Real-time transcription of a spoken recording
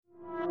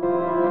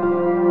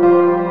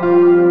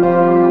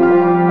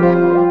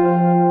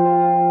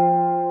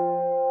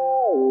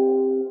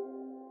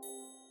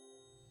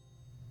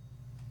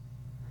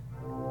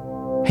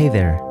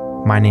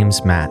My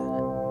name's Matt.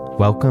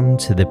 Welcome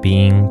to the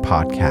Being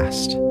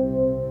Podcast.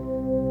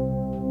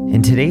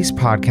 In today's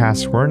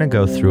podcast, we're going to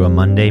go through a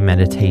Monday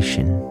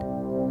meditation.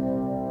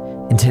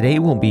 And today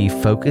we'll be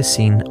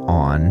focusing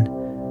on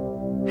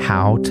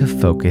how to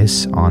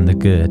focus on the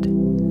good.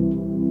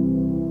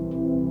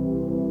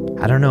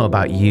 I don't know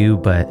about you,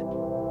 but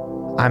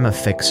I'm a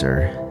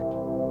fixer.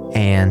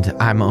 And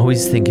I'm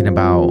always thinking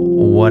about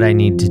what I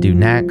need to do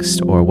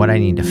next, or what I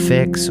need to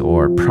fix,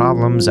 or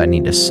problems I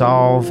need to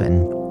solve.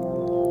 And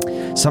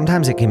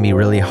sometimes it can be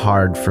really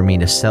hard for me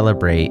to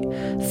celebrate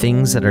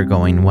things that are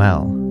going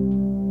well.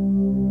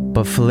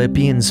 But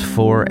Philippians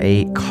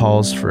 4:8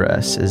 calls for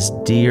us as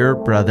dear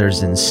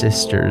brothers and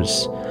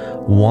sisters,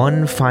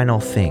 one final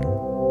thing.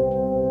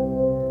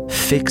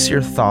 Fix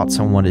your thoughts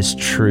on what is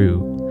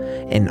true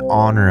and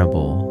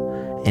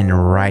honorable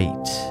and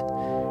right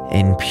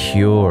and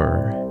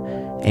pure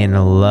and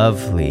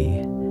lovely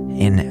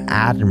and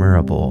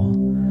admirable.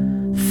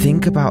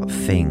 Think about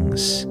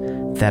things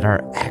that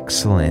are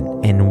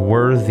excellent and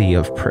worthy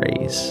of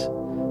praise.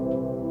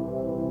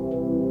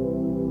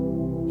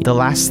 The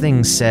last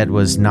thing said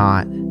was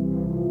not,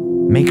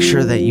 make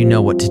sure that you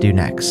know what to do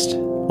next,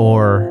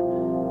 or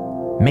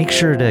make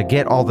sure to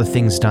get all the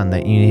things done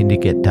that you need to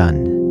get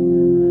done,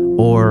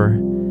 or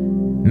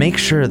make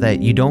sure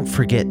that you don't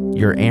forget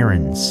your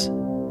errands.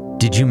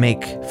 Did you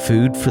make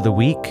food for the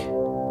week?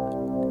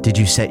 Did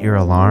you set your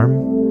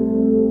alarm?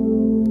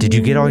 Did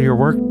you get all your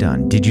work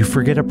done? Did you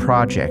forget a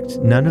project?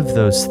 None of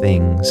those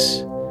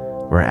things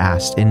were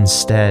asked.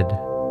 Instead,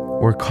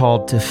 we're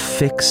called to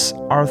fix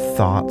our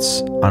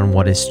thoughts on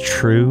what is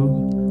true,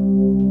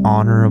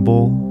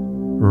 honorable,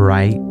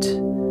 right,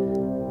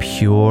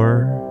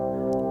 pure,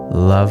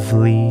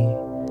 lovely,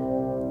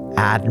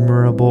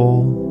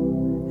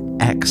 admirable,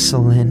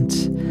 excellent,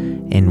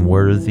 and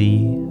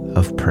worthy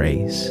of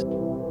praise.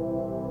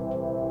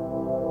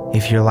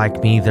 If you're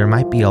like me, there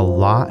might be a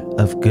lot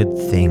of good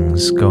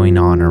things going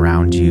on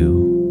around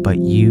you, but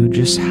you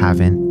just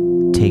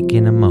haven't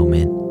taken a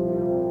moment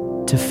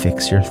to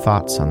fix your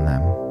thoughts on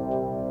them.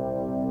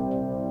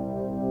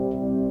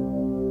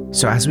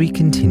 So as we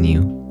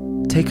continue,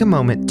 take a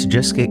moment to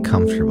just get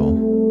comfortable.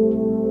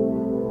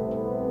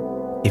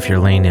 If you're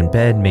laying in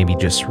bed, maybe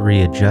just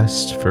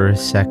readjust for a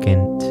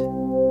second.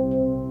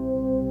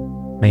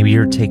 Maybe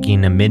you're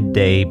taking a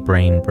midday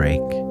brain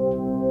break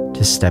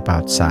to step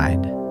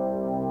outside.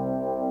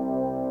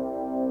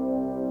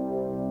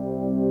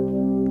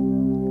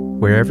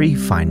 Wherever you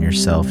find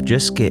yourself,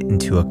 just get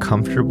into a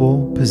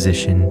comfortable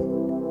position.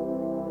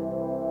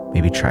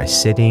 Maybe try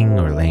sitting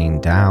or laying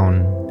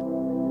down.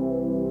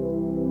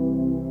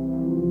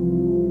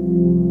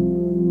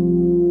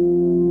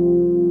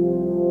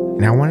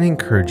 And I want to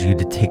encourage you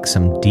to take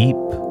some deep,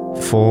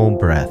 full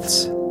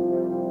breaths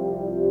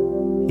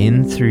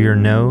in through your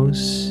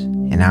nose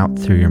and out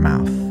through your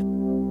mouth.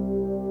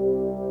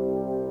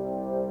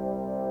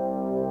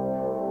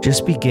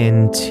 Just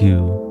begin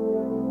to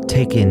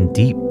take in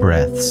deep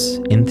breaths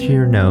in through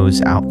your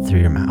nose, out through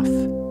your mouth.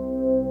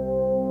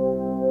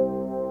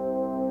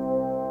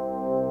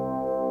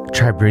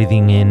 Try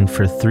breathing in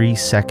for 3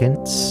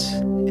 seconds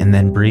and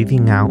then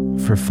breathing out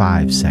for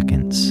 5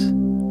 seconds.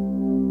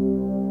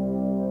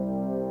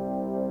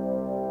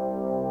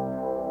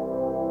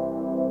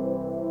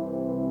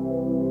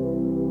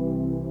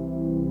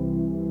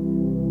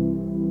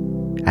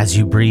 As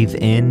you breathe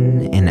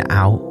in and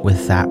out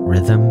with that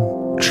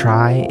rhythm,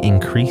 try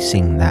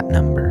increasing that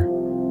number.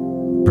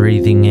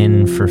 Breathing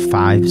in for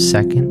 5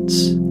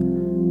 seconds,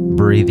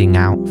 breathing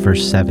out for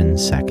 7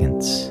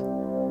 seconds.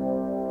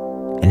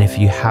 And if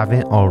you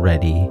haven't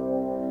already,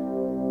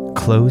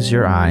 close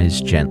your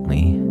eyes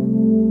gently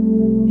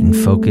and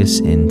focus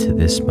into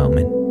this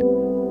moment.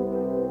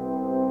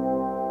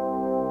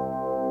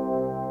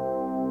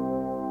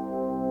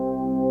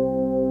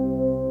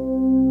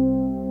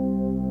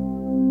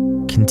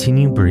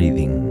 Continue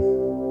breathing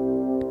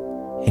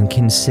and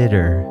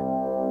consider,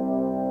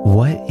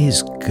 what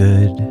is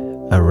good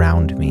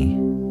around me?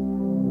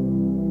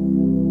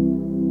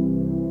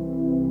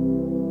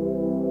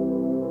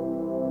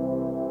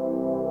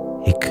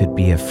 It could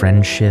be a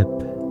friendship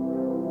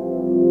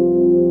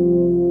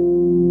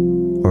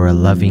or a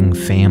loving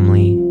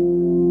family.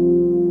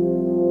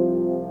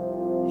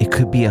 It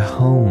could be a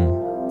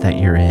home that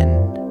you're in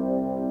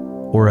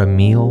or a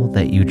meal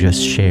that you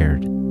just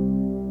shared.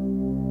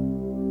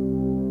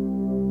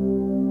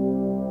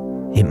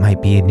 It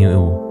might be a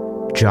new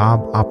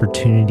job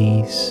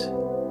opportunities.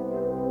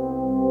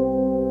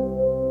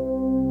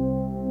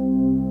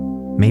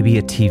 Maybe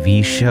a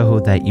TV show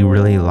that you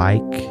really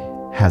like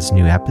has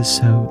new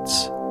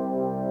episodes.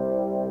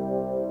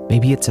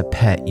 Maybe it's a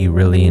pet you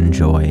really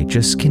enjoy.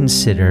 Just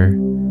consider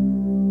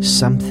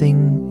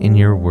something in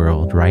your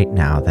world right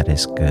now that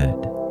is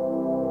good.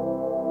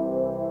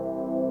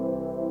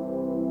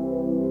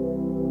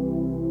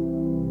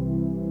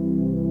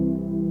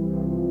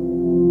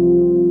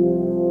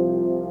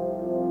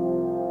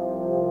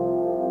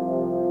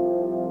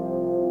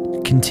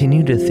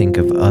 Continue to think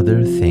of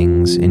other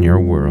things in your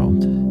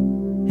world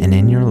and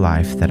in your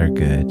life that are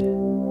good.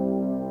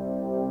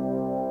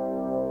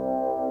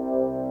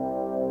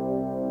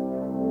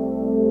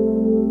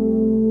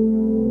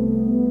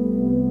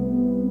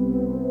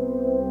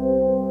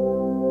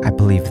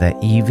 believe that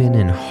even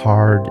in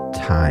hard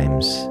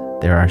times,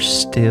 there are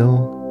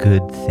still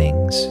good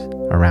things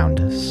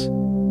around us.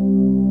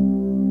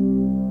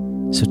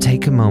 So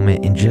take a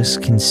moment and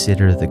just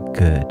consider the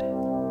good.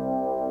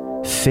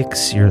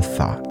 Fix your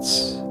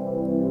thoughts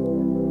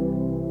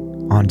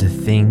onto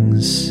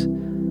things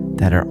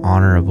that are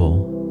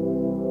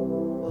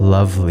honorable,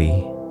 lovely,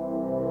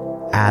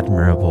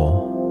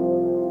 admirable,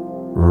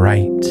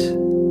 right,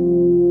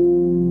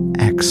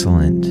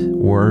 excellent,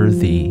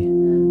 worthy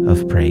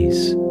of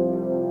praise.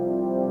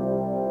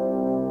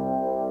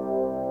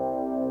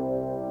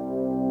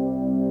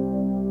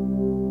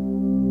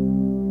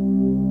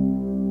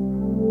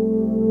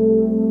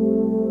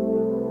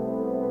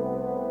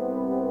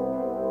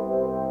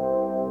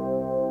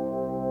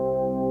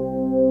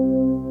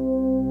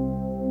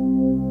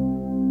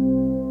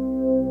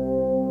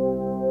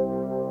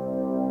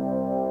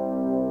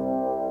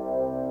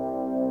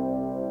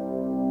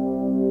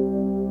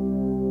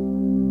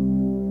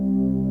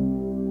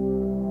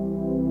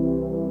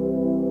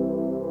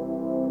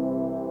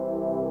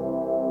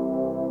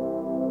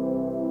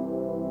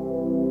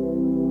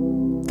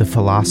 The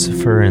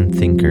philosopher and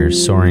thinker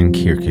Soren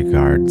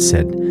Kierkegaard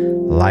said,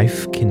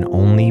 "Life can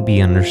only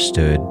be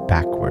understood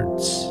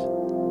backwards,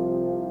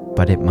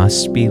 but it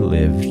must be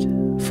lived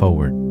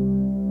forward."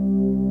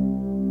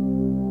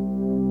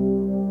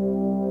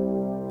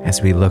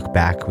 As we look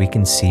back, we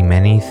can see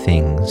many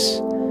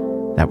things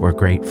that we're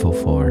grateful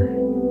for.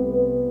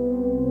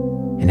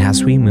 And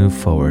as we move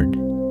forward,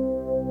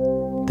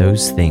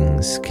 those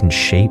things can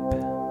shape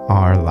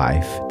our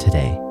life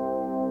today.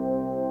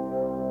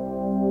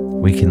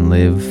 We can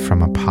live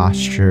from a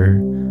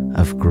posture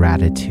of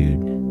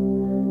gratitude,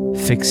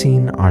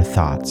 fixing our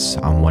thoughts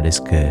on what is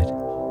good.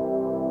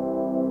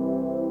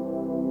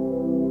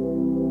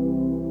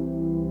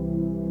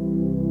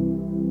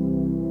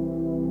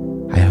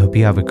 I hope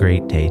you have a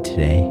great day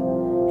today,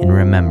 and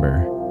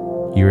remember,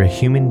 you're a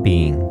human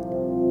being,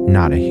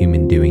 not a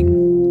human doing.